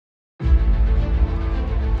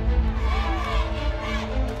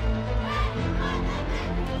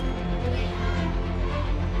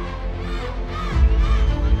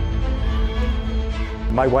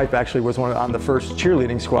My wife actually was on the first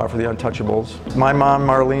cheerleading squad for the Untouchables. My mom,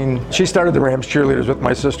 Marlene, she started the Rams cheerleaders with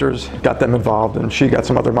my sisters, got them involved, and she got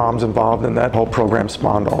some other moms involved, and that whole program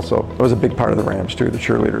spawned also. It was a big part of the Rams too, the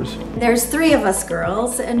cheerleaders. There's 3 of us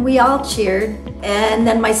girls, and we all cheered. And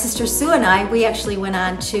then my sister Sue and I, we actually went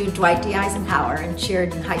on to Dwight D. Eisenhower and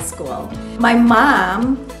cheered in high school. My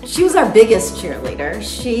mom, she was our biggest cheerleader.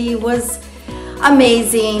 She was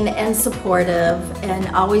amazing and supportive and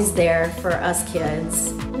always there for us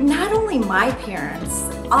kids. Not only my parents,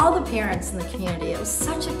 all the parents in the community. It was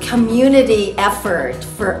such a community effort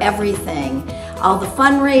for everything. All the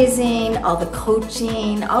fundraising, all the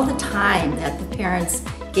coaching, all the time that the parents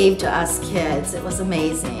gave to us kids. It was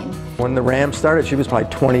amazing. When the Rams started, she was probably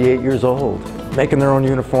 28 years old, making their own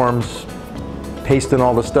uniforms, pasting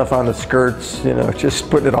all the stuff on the skirts, you know, just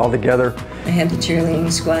putting it all together. I had the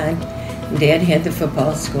cheerleading squad. Dad had the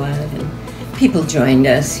football squad, and people joined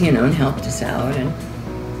us, you know, and helped us out, and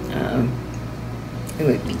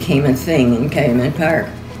it became a thing in Calumet Park.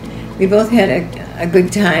 We both had a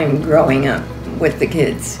good time growing up with the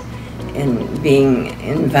kids and being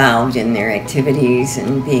involved in their activities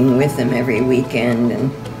and being with them every weekend, and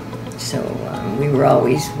so we were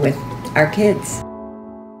always with our kids.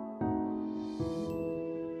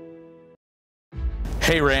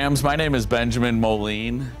 Hey Rams, my name is Benjamin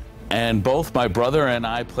Moline. And both my brother and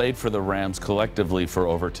I played for the Rams collectively for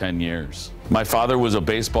over 10 years. My father was a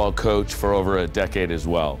baseball coach for over a decade as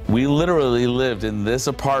well. We literally lived in this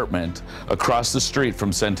apartment across the street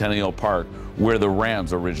from Centennial Park, where the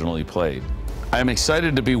Rams originally played. I am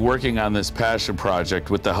excited to be working on this passion project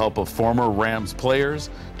with the help of former Rams players,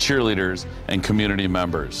 cheerleaders, and community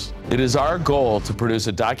members. It is our goal to produce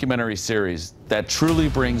a documentary series that truly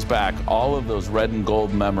brings back all of those red and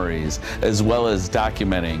gold memories, as well as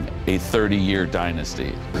documenting a 30-year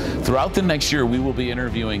dynasty. Throughout the next year, we will be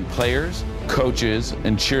interviewing players, coaches,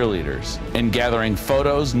 and cheerleaders, and gathering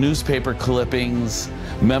photos, newspaper clippings,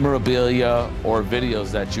 memorabilia, or videos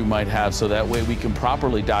that you might have, so that way we can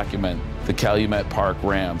properly document the Calumet Park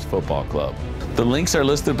Rams Football Club. The links are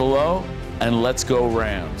listed below, and let's go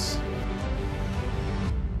Rams.